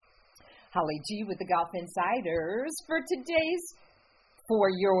Holly G with the Golf Insiders for today's For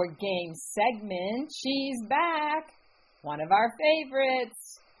Your Game segment. She's back. One of our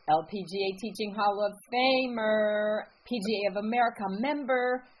favorites, LPGA Teaching Hall of Famer, PGA of America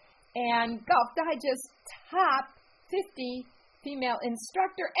member, and Golf Digest top 50 female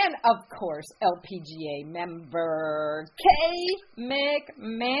instructor, and of course, LPGA member, Kay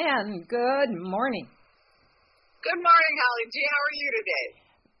McMahon. Good morning. Good morning, Holly G. How are you today?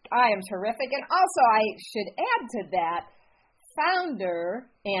 I am terrific. And also, I should add to that, founder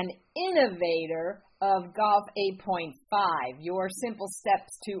and innovator of Golf 8.5, your simple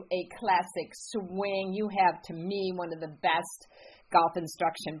steps to a classic swing. You have, to me, one of the best golf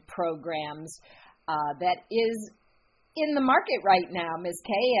instruction programs that is in the market right now, Ms.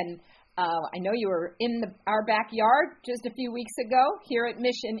 Kay. And I know you were in our backyard just a few weeks ago here at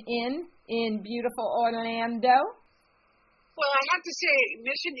Mission Inn in beautiful Orlando. Well, I have to say,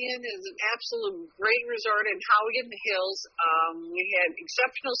 Mission Inn is an absolute great resort in Howie in the Hills. We had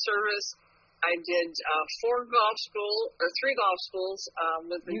exceptional service. I did three golf schools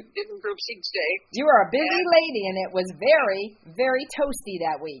with different groups each day. You were a busy lady, and it was very, very toasty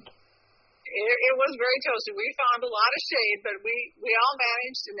that week. It was very toasty. We found a lot of shade, but we all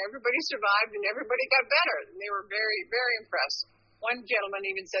managed, and everybody survived, and everybody got better. And they were very, very impressed. One gentleman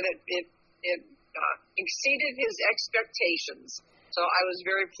even said it exceeded his expectations. So I was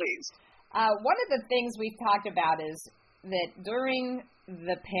very pleased. One of the things we've talked about is that during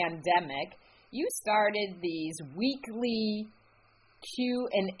the pandemic, you started these weekly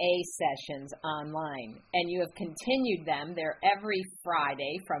Q&A sessions online, and you have continued them. They're every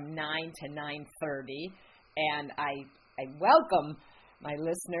Friday from 9 to 9:30, and I welcome my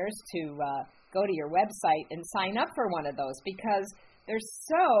listeners to go to your website and sign up for one of those because they're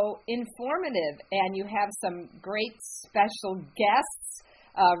so informative, and you have some great special guests.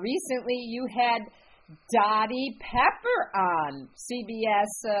 Recently, you had Dottie Pepper on, CBS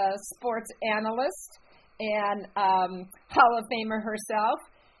sports analyst and Hall of Famer herself.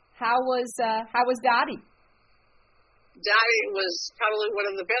 How was Dottie? Dottie was probably one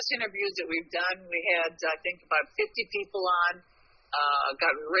of the best interviews that we've done. We had, I think, about 50 people on,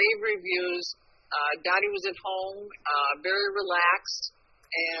 got rave reviews. Dottie was at home, very relaxed,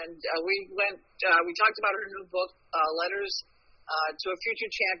 and we talked about her new book, Letters to a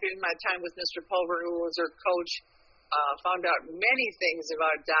Future Champion, My Time with Mr. Pulver, who was her coach. Found out many things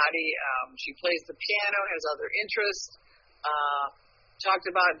about Dottie. She plays the piano, has other interests.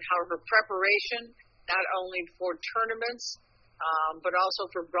 Talked about how her preparation, not only for tournaments, but also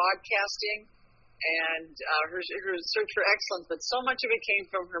for broadcasting, and her search for excellence. But so much of it came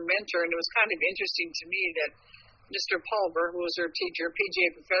from her mentor, and it was kind of interesting to me that Mr. Pulver, who was her teacher,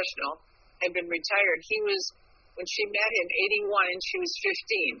 PGA professional, had been retired. He was, when she met him, 81, and she was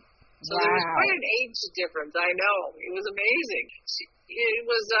 15. So wow. There was quite an age difference. I know. It was amazing. It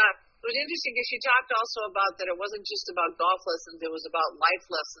was interesting because she talked also about that it wasn't just about golf lessons. It was about life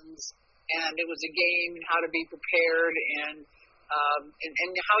lessons, and it was a game and how to be prepared, and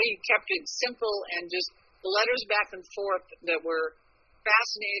how he kept it simple, and just the letters back and forth that were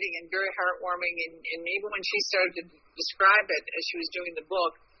fascinating and very heartwarming. And even when she started to describe it as she was doing the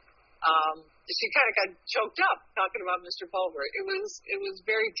book, she kind of got choked up talking about Mr. Pulver. It was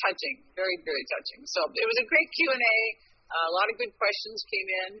very touching, very, very touching. So it was a great Q&A. A lot of good questions came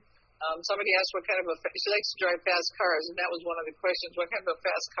in. Somebody asked what kind of she likes to drive fast cars, and that was one of the questions, what kind of a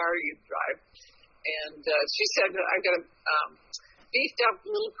fast car do you drive? And she said, I've got a beefed up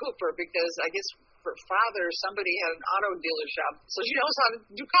little Cooper because I guess her father, somebody had an auto dealer shop, so she knows how to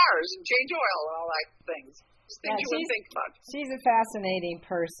do cars and change oil and all that things. Things you would think about. She's a fascinating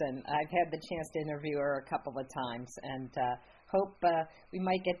person. I've had the chance to interview her a couple of times, and hope we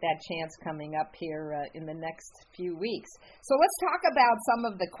might get that chance coming up here in the next few weeks. So let's talk about some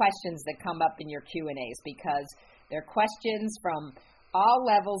of the questions that come up in your Q&As, because they're questions from all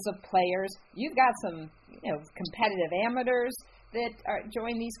levels of players. You've got some, competitive amateurs that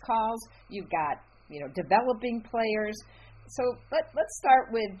join these calls. You've got, developing players. So let's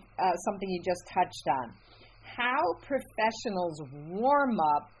start with something you just touched on. How professionals warm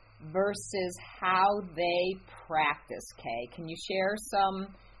up versus how they practice, Kay. Can you share some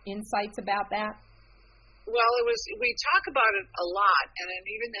insights about that? Well, we talk about it a lot, and then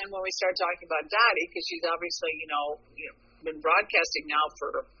even then when we start talking about Dottie, because she's obviously, been broadcasting now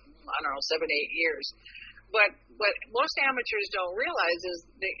for, 7-8 years. But what most amateurs don't realize is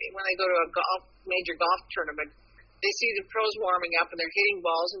when they go to a major golf tournament, they see the pros warming up and they're hitting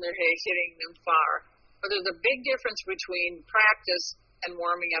balls and they're hitting them far. But there's a big difference between practice and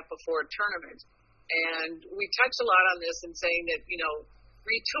warming up before a tournament. And we touch a lot on this in saying that,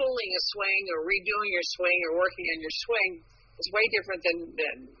 retooling a swing or redoing your swing or working on your swing is way different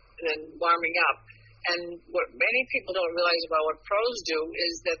than warming up. And what many people don't realize about what pros do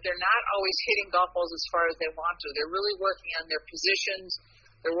is that they're not always hitting golf balls as far as they want to. They're really working on their positions.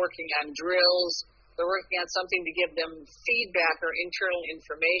 They're working on drills. They're working on something to give them feedback or internal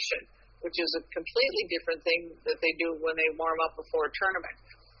information, which is a completely different thing that they do when they warm up before a tournament.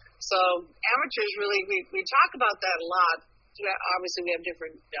 So amateurs really, we talk about that a lot. Obviously, we have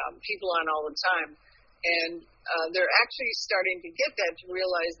different people on all the time. And they're actually starting to get that, to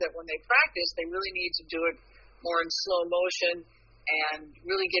realize that when they practice, they really need to do it more in slow motion and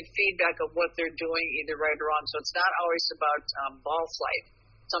really get feedback of what they're doing, either right or wrong. So it's not always about ball flight.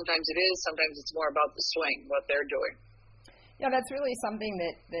 Sometimes it is. Sometimes it's more about the swing, what they're doing. Yeah, that's really something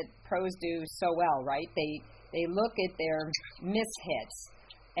that pros do so well, right? They look at their mishits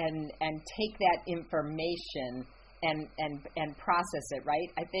and take that information and process it, right?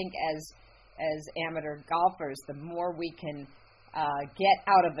 I think as amateur golfers, the more we can get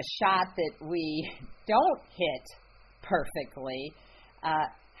out of a shot that we don't hit perfectly,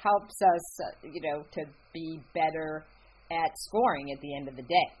 helps us, to be better at scoring at the end of the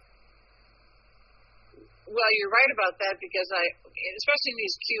day. Well, you're right about that, because especially in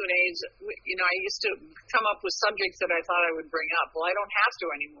these Q&As, I used to come up with subjects that I thought I would bring up. Well, I don't have to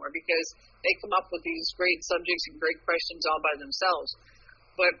anymore, because they come up with these great subjects and great questions all by themselves.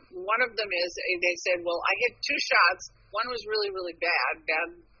 But one of them is, they said, well, I hit two shots. One was really, really bad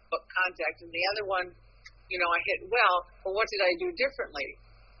contact, and the other one, I hit well, but what did I do differently?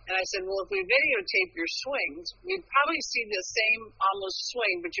 And I said, well, if we videotape your swings, we'd probably see the same almost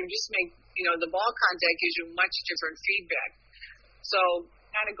swing, but you just make, the ball contact gives you much different feedback. So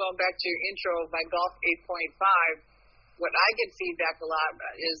kind of going back to your intro of my Golf 8.5, what I get feedback a lot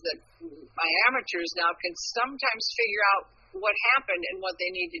is that my amateurs now can sometimes figure out what happened and what they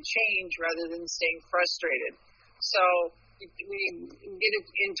need to change rather than staying frustrated. So we get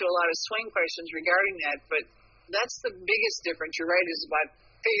into a lot of swing questions regarding that, but that's the biggest difference. You're right, is about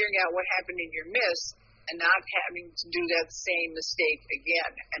figuring out what happened in your miss and not having to do that same mistake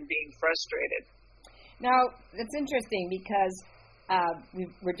again and being frustrated. Now, it's interesting because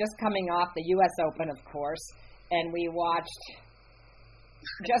we're just coming off the U.S. Open, of course, and we watched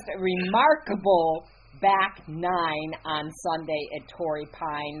just a remarkable back nine on Sunday at Torrey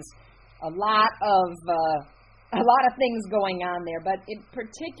Pines. A lot of things going on there, but in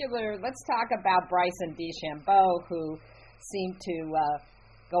particular, let's talk about Bryson DeChambeau, who seemed to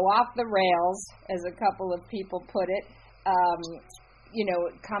go off the rails, as a couple of people put it,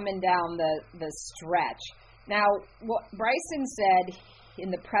 coming down the stretch. Now, what Bryson said in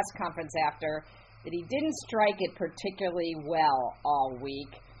the press conference after, that he didn't strike it particularly well all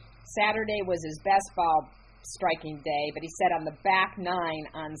week. Saturday was his best ball striking day, but he said on the back nine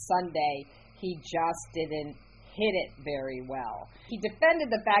on Sunday, he just didn't hit it very well. He defended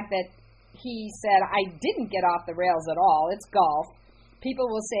the fact that he said, I didn't get off the rails at all. It's golf. People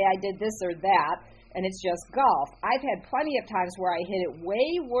will say I did this or that, and it's just golf. I've had plenty of times where I hit it way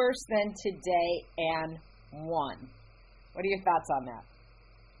worse than today and won. What are your thoughts on that?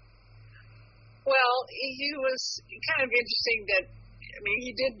 Well, he was kind of interesting that,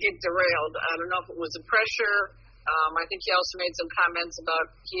 he did get derailed. I don't know if it was the pressure. I think he also made some comments about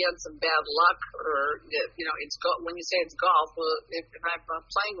he had some bad luck, or it's when you say it's golf. Well, if I'm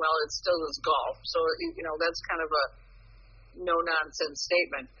playing well, it still is golf. So that's kind of a no nonsense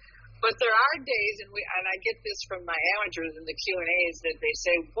statement. But there are days, and I get this from my amateurs in the Q&As, that they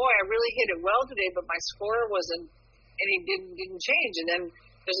say, "Boy, I really hit it well today, but my score wasn't, and he didn't change." And then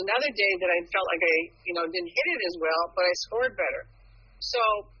there's another day that I felt like I didn't hit it as well, but I scored better. So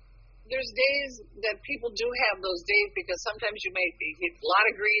there's days that people do have those days, because sometimes you hit a lot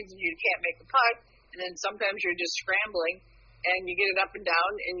of greens and you can't make a putt, and then sometimes you're just scrambling and you get it up and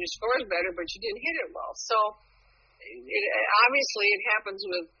down and your score is better, but you didn't hit it well. So obviously it happens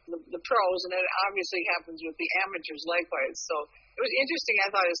with the pros, and it obviously happens with the amateurs likewise. So it was interesting,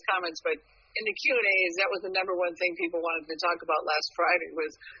 I thought, his comments, but in the Q&As, that was the number one thing people wanted to talk about last Friday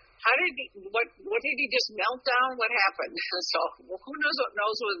was, what did he just melt down? What happened? So who knows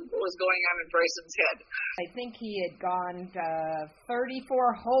what was going on in Bryson's head. I think he had gone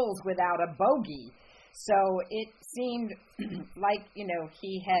 34 holes without a bogey. So it seemed like,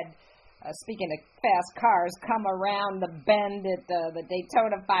 he had, speaking of fast cars, come around the bend at the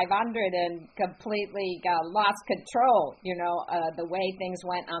Daytona 500 and completely lost control, the way things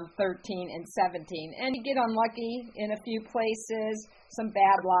went on 13 and 17. And he get unlucky in a few places, some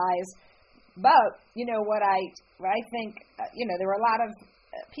bad lies. But, what I think, there were a lot of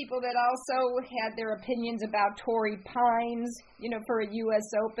people that also had their opinions about Torrey Pines, for a U.S.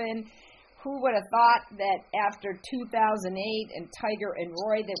 Open. Who would have thought that after 2008 and Tiger and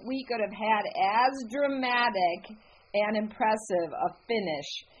Roy that we could have had as dramatic and impressive a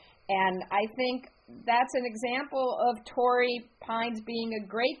finish? And I think that's an example of Torrey Pines being a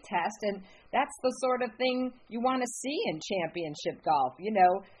great test, and that's the sort of thing you want to see in championship golf.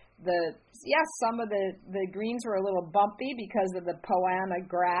 Some of the greens were a little bumpy because of the Poana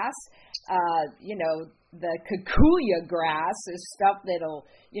grass. The Kikuya grass is stuff that'll,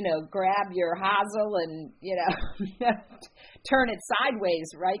 grab your hosel and, turn it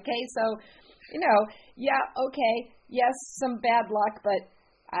sideways, right, Kay? So, yes, some bad luck, but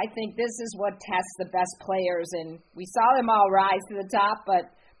I think this is what tests the best players, and we saw them all rise to the top,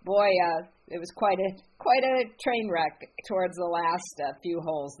 but boy, it was quite a train wreck towards the last few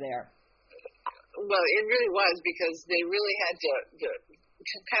holes there. Well, it really was, because they really had to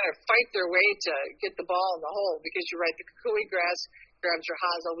kind of fight their way to get the ball in the hole, because you're right, the Kikuyu grass grabs your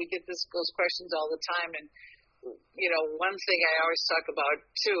hosel. We get those questions all the time, and one thing I always talk about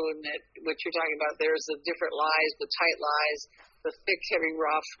too, and that what you're talking about there is the different lies, the tight lies, the thick, heavy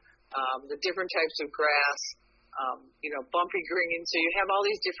rough, the different types of grass, bumpy green. So you have all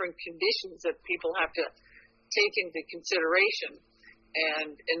these different conditions that people have to take into consideration,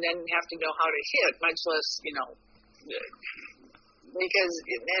 and then have to know how to hit, much less, because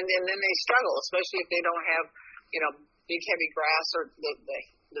and then they struggle, especially if they don't have, big heavy grass or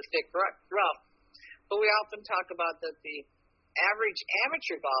the thick rough. But we often talk about that the average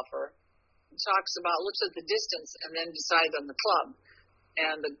amateur golfer looks at the distance and then decides on the club.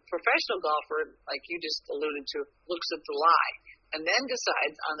 And the professional golfer, like you just alluded to, looks at the lie and then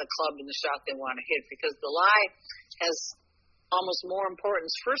decides on the club and the shot they want to hit, because the lie has almost more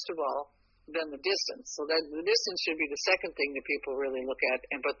importance, first of all, than the distance. So that the distance should be the second thing that people really look at,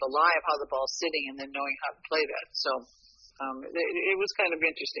 but the lie of how the ball's sitting and then knowing how to play that. So it was kind of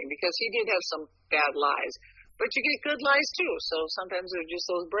interesting, because he did have some bad lies, but you get good lies too. So sometimes they're just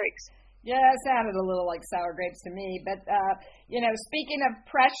those breaks. Yeah, it sounded a little like sour grapes to me. But, speaking of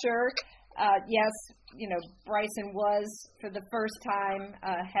pressure, yes, Bryson was, for the first time,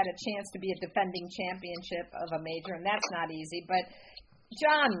 had a chance to be a defending championship of a major, and that's not easy. But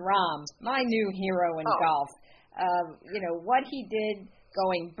Jon Rahm, my new hero in golf, what he did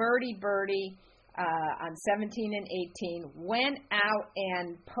going birdie on 17 and 18, went out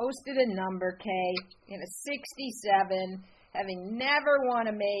and posted a number, Kay, in a 67, having never won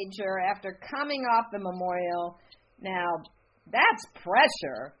a major after coming off the Memorial. Now, that's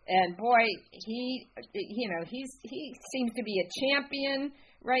pressure, and boy, he seems to be a champion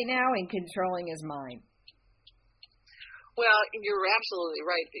right now in controlling his mind. Well, you're absolutely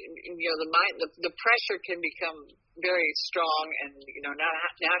right. The pressure can become very strong, and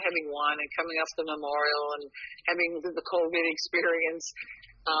not having won and coming off the Memorial and having the COVID experience.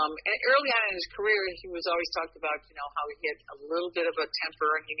 And early on in his career, he was always talked about, how he had a little bit of a temper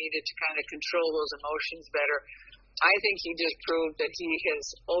and he needed to kind of control those emotions better. I think he just proved that he has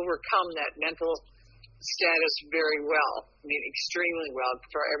overcome that mental status very well. I mean, extremely well,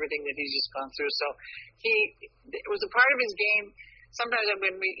 for everything that he's just gone through. So it was a part of his game. Sometimes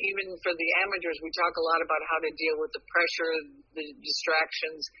even for the amateurs, we talk a lot about how to deal with the pressure, the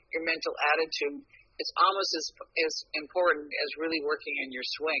distractions, your mental attitude. It's almost as important as really working in your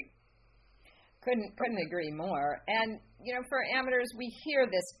swing. Couldn't agree more. And, for amateurs, we hear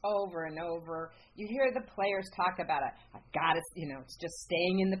this over and over. You hear the players talk about it. I've got to, it's just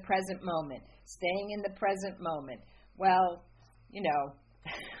staying in the present moment, staying in the present moment. Well,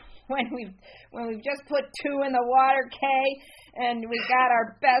 when we've just put 2 in the water, Kay, and we've got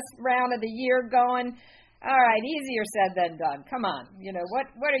our best round of the year going, all right, easier said than done. Come on.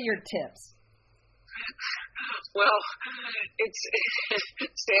 What are your tips? Well, it's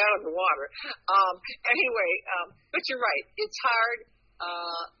stay out of the water. Anyway, but you're right. It's hard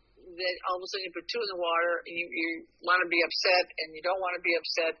that all of a sudden you put 2 in the water and you want to be upset and you don't want to be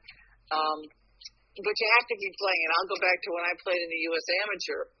upset. But you have to keep playing. And I'll go back to when I played in the U.S.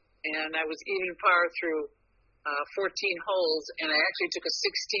 Amateur, and I was even par through 14 holes, and I actually took a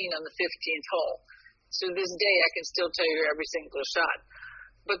 16 on the 15th hole. So to this day, I can still tell you every single shot.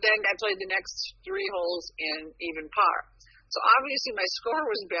 But then I played the next 3 holes in even par. So obviously my score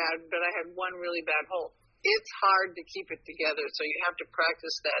was bad, but I had one really bad hole. It's hard to keep it together, so you have to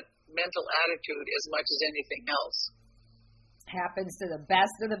practice that mental attitude as much as anything else. Happens to the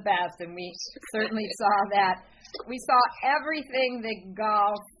best of the best, and we certainly saw that. We saw everything that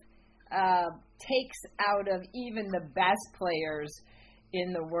golf takes out of even the best players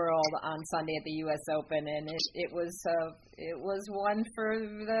in the world on Sunday at the U.S. Open, and it was one for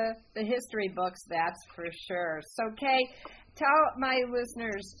the history books, that's for sure. So, Kay, tell my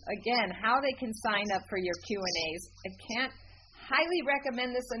listeners again how they can sign up for your Q&As. I can't highly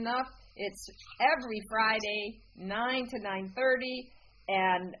recommend this enough. It's every Friday, 9 to 9:30,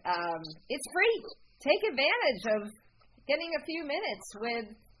 and it's free. Take advantage of getting a few minutes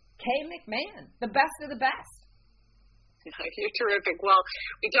with Kay McMahon, the best of the best. You're terrific. Well,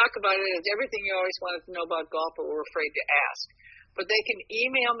 we talk about it as everything you always wanted to know about golf, but were afraid to ask. But they can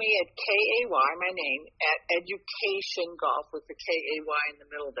email me at KAY, my name, at educationgolf, with the KAY in the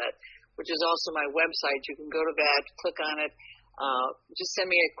middle of that, which is also my website. You can go to that, click on it, just send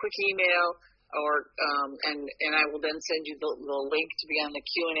me a quick email, and I will then send you the link to be on the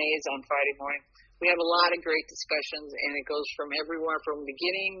Q&As on Friday morning. We have a lot of great discussions, and it goes from everywhere from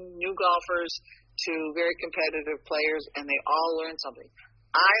beginning new golfers to very competitive players, and they all learn something.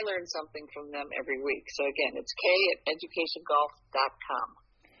 I learn something from them every week. So, again, it's kay@educationgolf.com.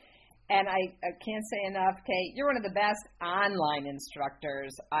 And I can't say enough, Kay, you're one of the best online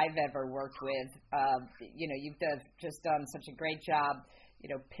instructors I've ever worked with. You've just done such a great job,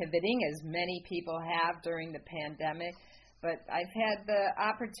 pivoting as many people have during the pandemic. But I've had the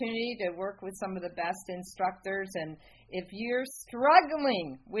opportunity to work with some of the best instructors, and if you're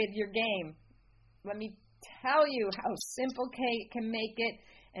struggling with your game, let me tell you how simple Kay can make it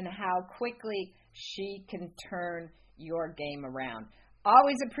and how quickly she can turn your game around.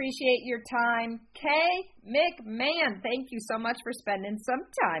 Always appreciate your time. Kay McMahon, thank you so much for spending some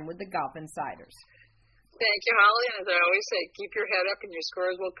time with the Golf Insiders. Thank you, Holly. And as I always say, keep your head up and your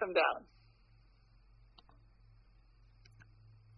scores will come down.